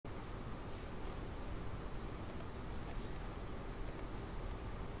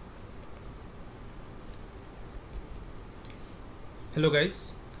Hello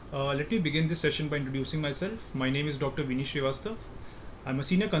guys, let me begin this session by introducing myself. My name is Dr. Vinish. I'm a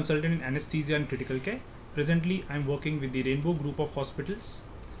senior consultant in anesthesia and critical care. Presently, I'm working with the Rainbow Group of hospitals.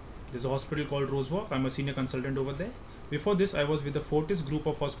 There's a hospital called Rosewalk. I'm a senior consultant over there. Before this, I was with the Fortis Group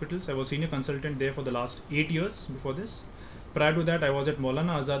of hospitals. I was senior consultant there for the last 8 years before this. Prior to that, I was at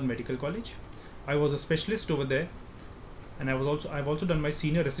Maulana Azad Medical College. I was a specialist over there, and I've also done my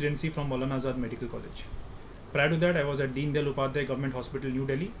senior residency from Maulana Azad Medical College. Prior to that, I was at Deen Dayal Upadhyay Government Hospital, New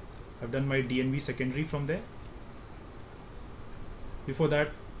Delhi. I've done my DNV secondary from there. Before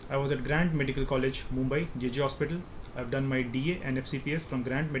that, I was at Grant Medical College, Mumbai, JJ Hospital. I've done my DA and FCPS from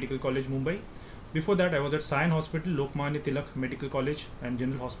Grant Medical College, Mumbai. Before that, I was at Sion Hospital, Lokmanya Tilak Medical College and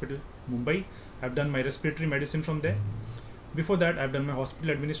General Hospital, Mumbai. I've done my respiratory medicine from there. Before that, I've done my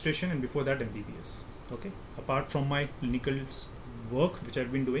hospital administration, and before that, MBBS. Okay. Apart from my clinical work, which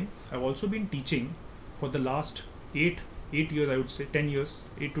I've been doing, I've also been teaching for the last 8 years, I would say 10 years,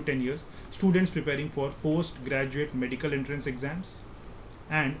 8 to 10 years, students preparing for postgraduate medical entrance exams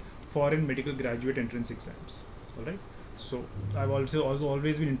and foreign medical graduate entrance exams. All right. So I've also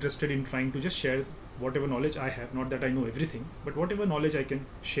always been interested in trying to just share whatever knowledge I have. Not that I know everything, but whatever knowledge I can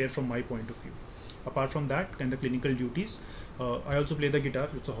share from my point of view. Apart from that and the clinical duties, I also play the guitar.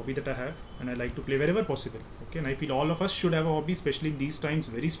 It's a hobby that I have, and I like to play wherever possible. Okay, and I feel all of us should have a hobby, especially in these times,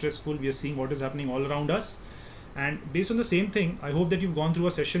 very stressful. We are seeing what is happening all around us, and based on the same thing, I hope that you've gone through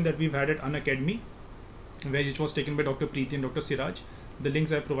a session that we've had at Unacademy, which was taken by Dr. Preeti and Dr. Siraj. The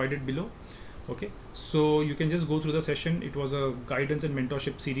links I have provided below. Okay, so you can just go through the session. It was a guidance and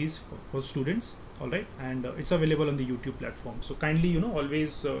mentorship series for students. All right, and it's available on the YouTube platform. So kindly,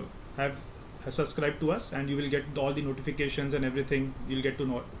 always have subscribe to us, and you will get all the notifications and everything. You'll get to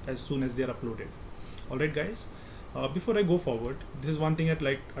know as soon as they are uploaded. All right, guys. Before I go forward, this is one thing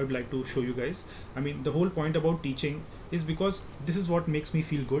I would like to show you guys. I mean, the whole point about teaching is because this is what makes me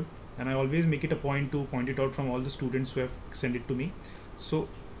feel good, and I always make it a point to point it out from all the students who have sent it to me. So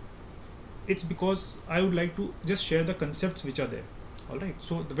it's because I would like to just share the concepts which are there. All right.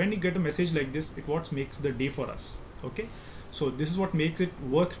 So when you get a message like this, it what makes the day for us. Okay. So this is what makes it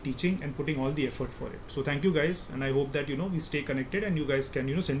worth teaching and putting all the effort for it. So thank you guys, and I hope that we stay connected, and you guys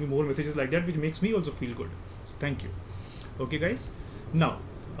can send me more messages like that, which makes me also feel good. So thank you. Okay guys, now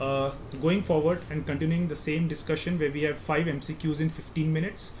going forward and continuing the same discussion where we have 5 MCQs in 15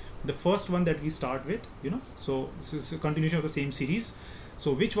 minutes. The first one that we start with, so this is a continuation of the same series.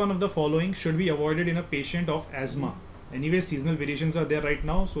 So which one of the following should be avoided in a patient of asthma? Anyway, seasonal variations are there right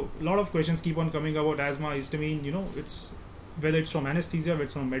now, so a lot of questions keep on coming about asthma, histamine. It's whether it's from anesthesia, whether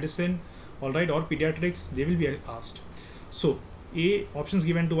it's from medicine, all right, or pediatrics, they will be asked. So A options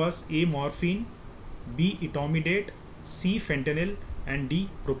given to us: A morphine, B etomidate, C fentanyl, and D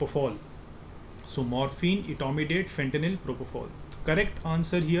propofol. So morphine, etomidate, fentanyl, propofol. Correct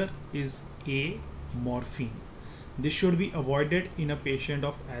answer here is A, morphine. This should be avoided in a patient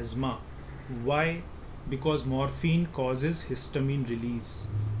of asthma. Why? Because morphine causes histamine release.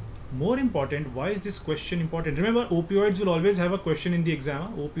 More important, why is this question important? Remember, opioids will always have a question in the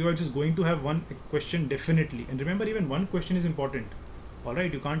exam. Opioids is going to have one question definitely. And remember, even one question is important.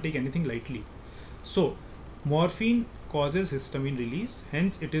 Alright, you can't take anything lightly. So, morphine causes histamine release.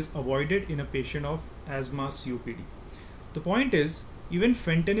 Hence, it is avoided in a patient of asthma COPD. The point is, even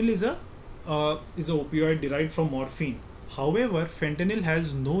fentanyl is a opioid derived from morphine. However, fentanyl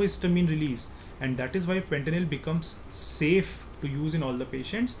has no histamine release, and that is why fentanyl becomes safe to use in all the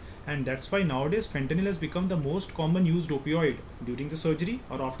patients. And that's why nowadays fentanyl has become the most common used opioid during the surgery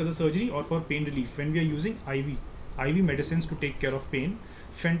or after the surgery or for pain relief. When we are using IV medicines to take care of pain,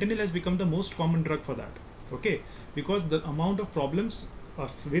 fentanyl has become the most common drug for that. Okay, because the amount of problems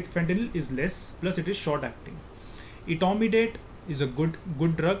with fentanyl is less, plus it is short acting. Etomidate is a good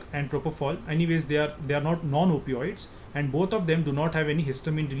drug, and propofol, anyways, they are not non-opioids, and both of them do not have any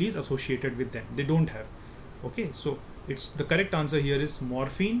histamine release associated with them. They don't have. Okay, so it's the correct answer here is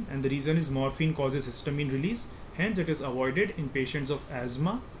morphine, and the reason is morphine causes histamine release, hence it is avoided in patients of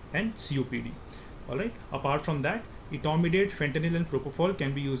asthma and COPD. All right, apart from that, etomidate, fentanyl, and propofol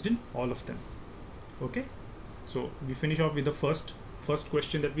can be used in all of them. Okay, so we finish off with the first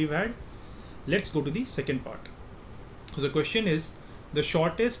question that we've had. Let's go to the second part. So the question is the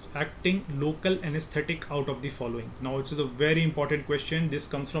shortest acting local anesthetic out of the following. Now it's a very important question. This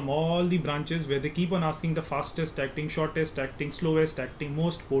comes from all the branches where they keep on asking the fastest acting, shortest acting, slowest acting,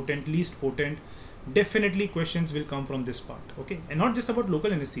 most potent, least potent. Definitely questions will come from this part. Okay, and not just about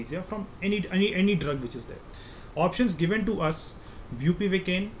local anesthesia, from any drug which is there. Options given to us: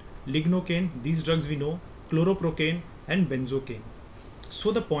 bupivacaine, lignocaine, these drugs we know, chloroprocaine, and benzocaine.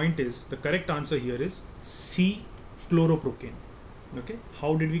 So the point is, the correct answer here is C, chloroprocaine. Okay,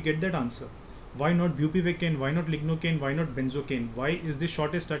 how did we get that answer? Why not bupivacaine? Why not lignocaine? Why not benzocaine? Why is this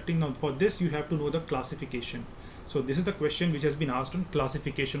shortest acting? Now for this you have to know the classification. So this is the question which has been asked on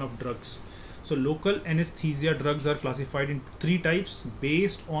classification of drugs. So local anesthesia drugs are classified in 3 types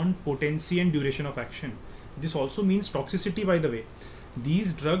based on potency and duration of action. This also means toxicity, by the way.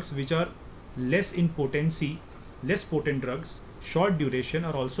 These drugs which are less in potency, less potent drugs, short duration,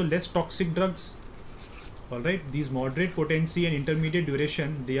 are also less toxic drugs. Alright, these moderate potency and intermediate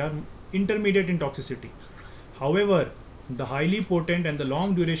duration, they are intermediate in toxicity. However, the highly potent and the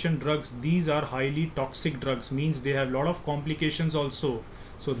long duration drugs, these are highly toxic drugs, means they have a lot of complications also.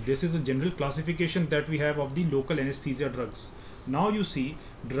 So this is a general classification that we have of the local anesthesia drugs. Now you see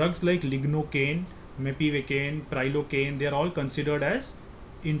drugs like lignocaine, mepivacaine, prilocaine, they are all considered as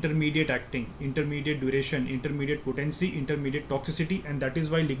intermediate acting, intermediate duration, intermediate potency, intermediate toxicity, and that is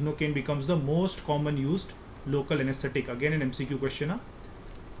why lignocaine becomes the most common used local anesthetic. Again an MCQ question,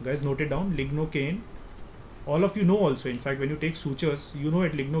 guys, note it down. Lignocaine, all of you know also, in fact when you take sutures you know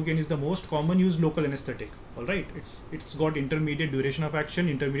it, lignocaine is the most common used local anesthetic. Alright, it's got intermediate duration of action,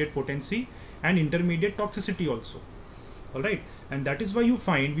 intermediate potency and intermediate toxicity also. Alright, and that is why you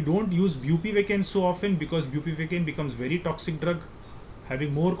find we don't use bupivacaine so often, because bupivacaine becomes very toxic drug,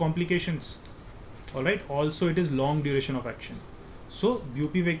 having more complications. Alright, also it is long duration of action. So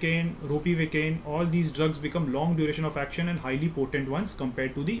bupivacaine, ropivacaine, all these drugs become long duration of action and highly potent ones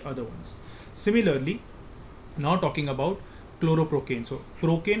compared to the other ones. Similarly, now talking about chloroprocaine. So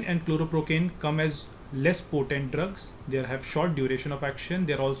procaine and chloroprocaine come as less potent drugs. They have short duration of action.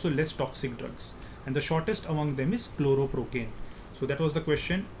 They are also less toxic drugs, and the shortest among them is chloroprocaine. So that was the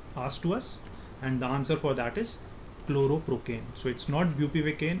question asked to us, and the answer for that is chloroprocaine. So it's not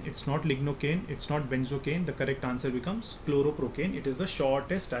bupivacaine, it's not lignocaine, it's not benzocaine. The correct answer becomes chloroprocaine. It is the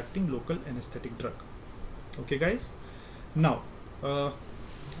shortest acting local anesthetic drug. Okay guys, now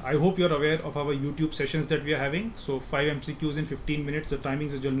I hope you're aware of our YouTube sessions that we are having. So 5 MCQs in 15 minutes. The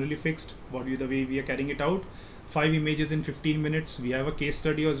timings are generally fixed, the way we are carrying it out. 5 images in 15 minutes. We have a case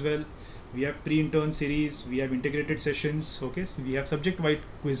study as well. We have pre-intern series. We have integrated sessions. Okay, so we have subject-wide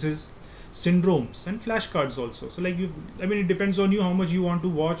quizzes, syndromes and flashcards also. So like it depends on you how much you want to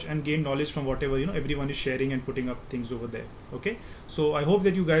watch and gain knowledge from whatever everyone is sharing and putting up things over there. Okay, so I hope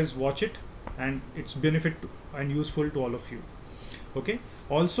that you guys watch it and it's benefit and useful to all of you. Okay,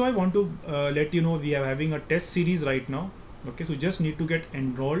 also I want to let you know we are having a test series right now. Okay, so you just need to get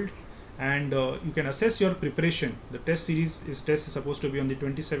enrolled and you can assess your preparation. The test is supposed to be on the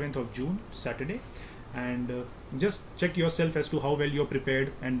 27th of June, Saturday, and just check yourself as to how well you're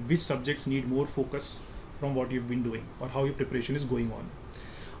prepared and which subjects need more focus from what you've been doing or how your preparation is going on.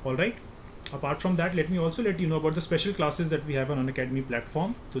 All right, apart from that, let me also let you know about the special classes that we have on Unacademy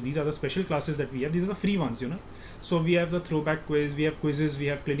platform. So these are the special classes that we have. These are the free ones, So we have the throwback quiz, we have quizzes, we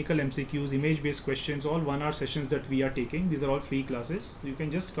have clinical MCQs, image-based questions, all 1-hour sessions that we are taking. These are all free classes. You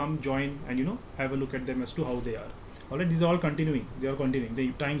can just come join and have a look at them as to how they are. Alright, these are all continuing. They are continuing.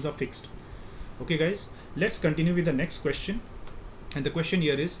 The times are fixed. Okay guys, let's continue with the next question. And the question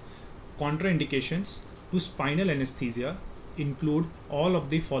here is, contraindications to spinal anesthesia include all of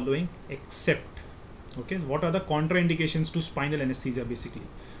the following except. Okay, what are the contraindications to spinal anesthesia basically?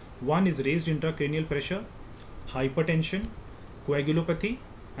 One is raised intracranial pressure, hypertension, coagulopathy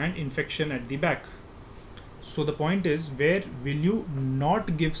and infection at the back. So the point is, where will you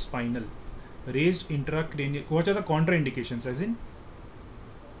not give spinal? Raised intracranial, what are the contraindications? As in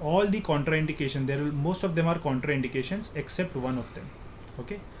all the contraindications, most of them are contraindications except one of them.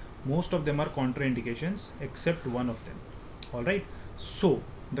 Okay, most of them are contraindications except one of them. All right, so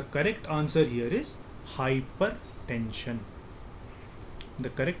the correct answer here is hypertension. The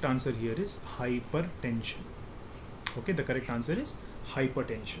correct answer here is hypertension. Okay, the correct answer is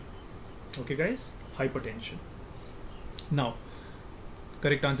hypertension. Okay guys, hypertension. Now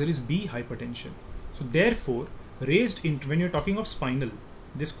correct answer is B, hypertension. So therefore, when you're talking of spinal,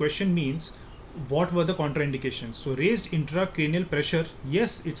 this question means what were the contraindications. So raised intracranial pressure,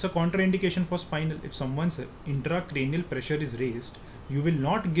 yes, it's a contraindication for spinal. If someone's intracranial pressure is raised, you will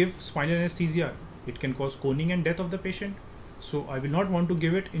not give spinal anesthesia. It can cause coning and death of the patient. So I will not want to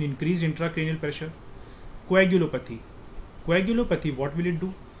give it in increased intracranial pressure. Coagulopathy. Coagulopathy, what will it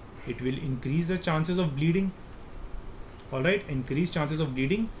do? It will increase the chances of bleeding. Alright, increased chances of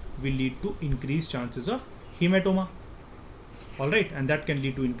bleeding will lead to increased chances of hematoma. Alright, and that can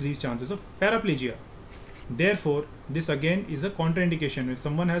lead to increased chances of paraplegia. Therefore, this again is a contraindication. If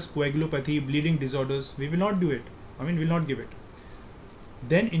someone has coagulopathy, bleeding disorders, we will not do it. We will not give it.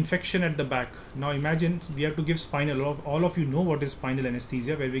 Then infection at the back. Now imagine we have to give spinal. All of you know what is spinal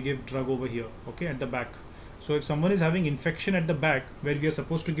anesthesia, where we give drug over here, okay, at the back. So if someone is having infection at the back where we are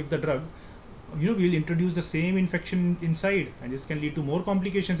supposed to give the drug, we'll introduce the same infection inside, and this can lead to more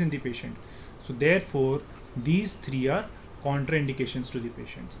complications in the patient. So therefore these three are contraindications to the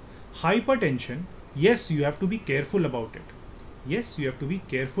patients. Hypertension, yes, you have to be careful about it. Yes, you have to be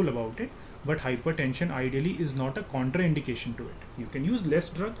careful about it, but hypertension ideally is not a contraindication to it. You can use less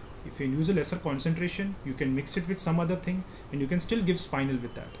drug. If you use a lesser concentration, you can mix it with some other thing and you can still give spinal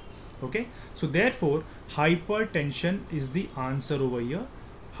with that. Okay, so therefore hypertension is the answer over here.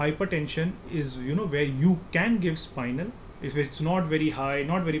 Hypertension is where you can give spinal if it's not very high,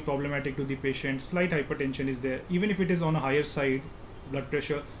 not very problematic to the patient. Slight hypertension is there. Even if it is on a higher side blood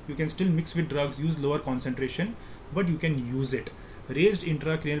pressure, you can still mix with drugs, use lower concentration, but you can use it. Raised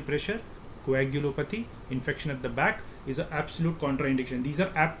intracranial pressure, coagulopathy, infection at the back is an absolute contraindication. These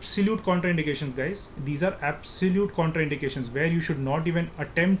are absolute contraindications, guys. These are absolute contraindications where you should not even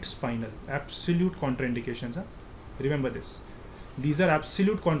attempt spinal. Absolute contraindications. Remember this. These are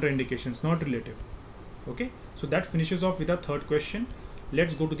absolute contraindications, not relative. Okay, so that finishes off with our third question.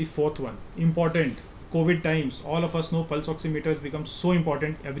 Let's go to the fourth one. Important. COVID times, all of us know pulse oximeter has become so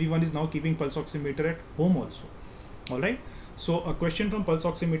important. Everyone is now keeping pulse oximeter at home also. Alright, so a question from pulse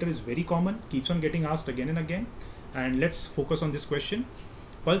oximeter is very common, keeps on getting asked again and again, and let's focus on this question.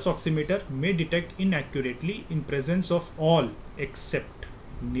 Pulse oximeter may detect inaccurately in presence of all except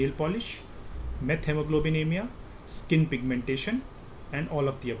nail polish, methemoglobinemia, skin pigmentation, and all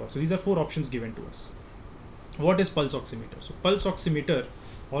of the above. So these are four options given to us. What is pulse oximeter? So pulse oximeter,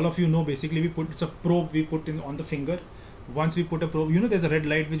 all of you know, basically it's a probe we put in on the finger. Once we put a probe, there's a red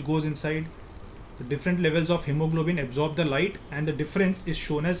light which goes inside. The different levels of hemoglobin absorb the light, and the difference is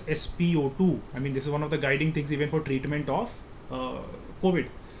shown as SpO2. I mean, this is one of the guiding things even for treatment of COVID.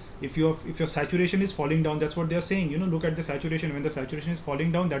 If your saturation is falling down, that's what they are saying. Look at the saturation. When the saturation is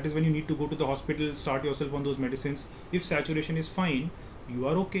falling down, that is when you need to go to the hospital, start yourself on those medicines. If saturation is fine, you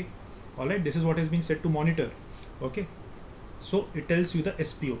are okay. Alright, this is what has been said to monitor. Okay, so it tells you the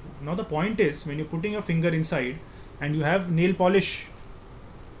SpO2. Now the point is, when you're putting your finger inside and you have nail polish,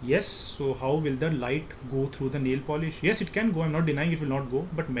 yes, so how will the light go through the nail polish? Yes, it can go. I'm not denying it will not go,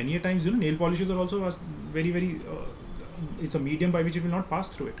 but many a times nail polishes are also very it's a medium by which it will not pass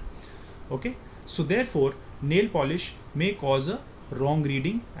through it. Okay, so therefore nail polish may cause a wrong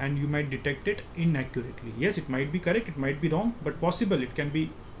reading and you might detect it inaccurately. Yes, it might be correct, it might be wrong, but possible it can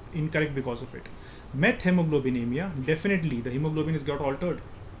be incorrect because of it. Methemoglobinemia, definitely the hemoglobin has got altered.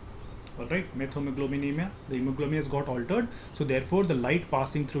 Alright, methemoglobinemia, the hemoglobin has got altered, so therefore the light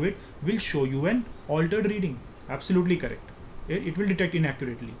passing through it will show you an altered reading. Absolutely correct. It will detect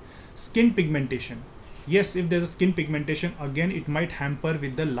inaccurately. Skin pigmentation, yes, if there's a skin pigmentation, again it might hamper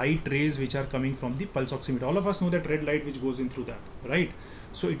with the light rays which are coming from the pulse oximeter. All of us know that red light which goes in through that, right?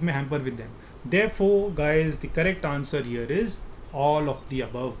 So it may hamper with them. Therefore guys, the correct answer here is all of the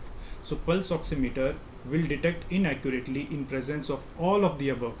above. So pulse oximeter will detect inaccurately in presence of all of the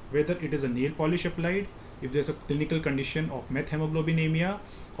above, whether it is a nail polish applied, if there's a clinical condition of methemoglobinemia,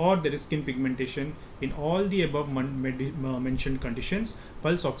 or there is skin pigmentation. In all the above mentioned conditions,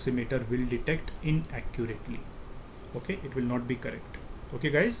 pulse oximeter will detect inaccurately. Okay, it will not be correct. Okay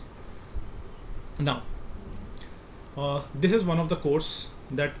guys, now this is one of the course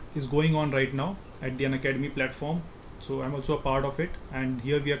that is going on right now at the Unacademy platform. So I'm also a part of it, and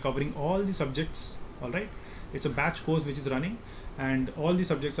here we are covering all the subjects. Alright, it's a batch course which is running, and all the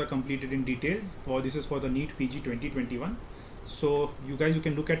subjects are completed in detail. This is for the NEET PG 2021. So you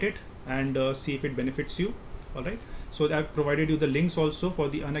can look at it and see if it benefits you. Alright, so I've provided you the links also for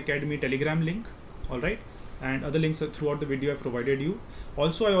the Unacademy Telegram link. Alright, and other links throughout the video I've provided you.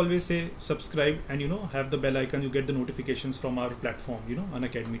 Also, I always say subscribe and have the bell icon, you get the notifications from our platform,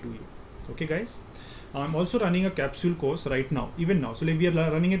 Unacademy to you. Okay guys, I'm also running a capsule course right now, even now. So like we are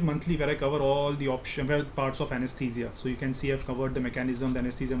running it monthly, where I cover all the parts of anesthesia. So you can see I've covered the mechanism, the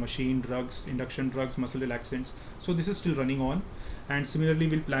anesthesia machine, drugs, induction drugs, muscle relaxants. So this is still running on, and similarly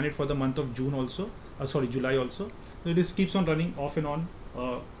we'll plan it for the month of June also, July also. So this keeps on running off and on,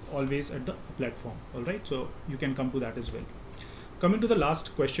 always at the platform. All right, so you can come to that as well. Coming to the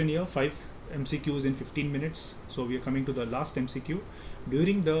last question here, 5 MCQs in 15 minutes. So we are coming to the last MCQ.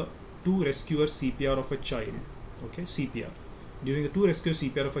 During the 2 rescuer CPR of a child, okay, CPR. During the 2 rescuer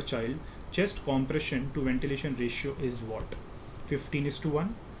CPR of a child, chest compression to ventilation ratio is what? 15:1,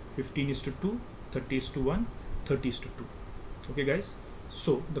 15:2, 30:1, 30:2. Okay guys,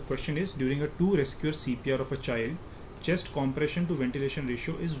 so the question is, during a 2 rescuer CPR of a child, chest compression to ventilation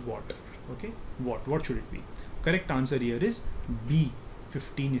ratio is what? Okay, what should it be? Correct answer here is B,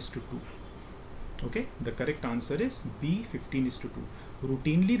 15:2. Okay, the correct answer is B, 15:2.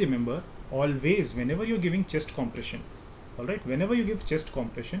 Routinely remember, always whenever you're giving chest compression, alright, whenever you give chest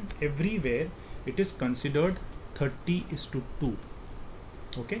compression, everywhere it is considered 30:2.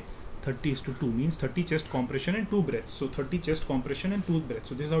 Okay, 30:2 means 30 chest compression and 2 breaths. So 30 chest compression and 2 breaths.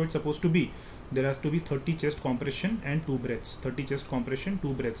 So this is how it's supposed to be. There has to be 30 chest compression and 2 breaths. 30 chest compression,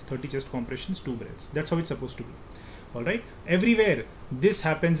 2 breaths. 30 chest compressions, 2 breaths. That's how it's supposed to be. Alright, everywhere this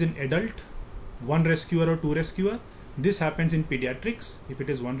happens in adult, 1 rescuer or 2 rescuer. This happens in pediatrics if it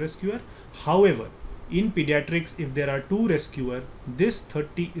is 1 rescuer. However, in pediatrics, if there are 2 rescuer, this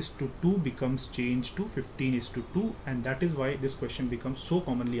 30:2 becomes changed to 15:2, and that is why this question becomes so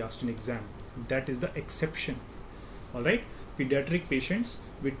commonly asked in exam. That is the exception. Alright, pediatric patients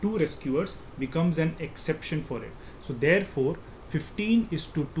with 2 rescuers becomes an exception for it. So therefore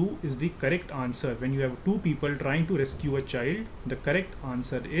 15:2 is the correct answer. When you have 2 people trying to rescue a child, the correct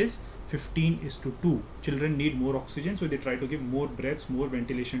answer is 15:2. Children need more oxygen, so they try to give more breaths, more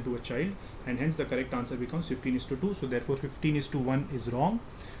ventilation to a child, and hence the correct answer becomes 15:2. So therefore 15:1 is wrong.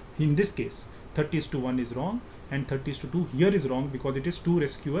 In this case 30:1 is wrong, and 30:2 here is wrong because it is 2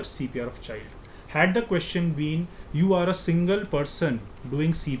 rescuer CPR of child. Had the question been you are a single person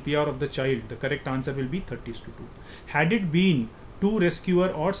doing CPR of the child, the correct answer will be 30:2. Had it been 2 rescuer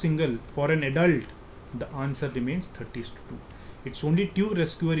or single for an adult, the answer remains 30:2. It's only 2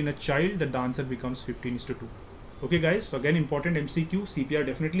 rescuer in a child that the answer becomes 15:2. Okay guys, so again important MCQ, CPR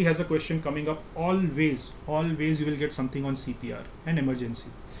definitely has a question coming up. Always you will get something on CPR and emergency.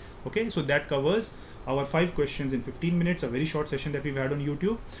 Okay, so that covers our 5 questions in 15 minutes, a very short session that we've had on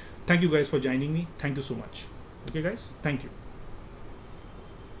YouTube. Thank you guys for joining me. Thank you so much. Okay guys, thank you.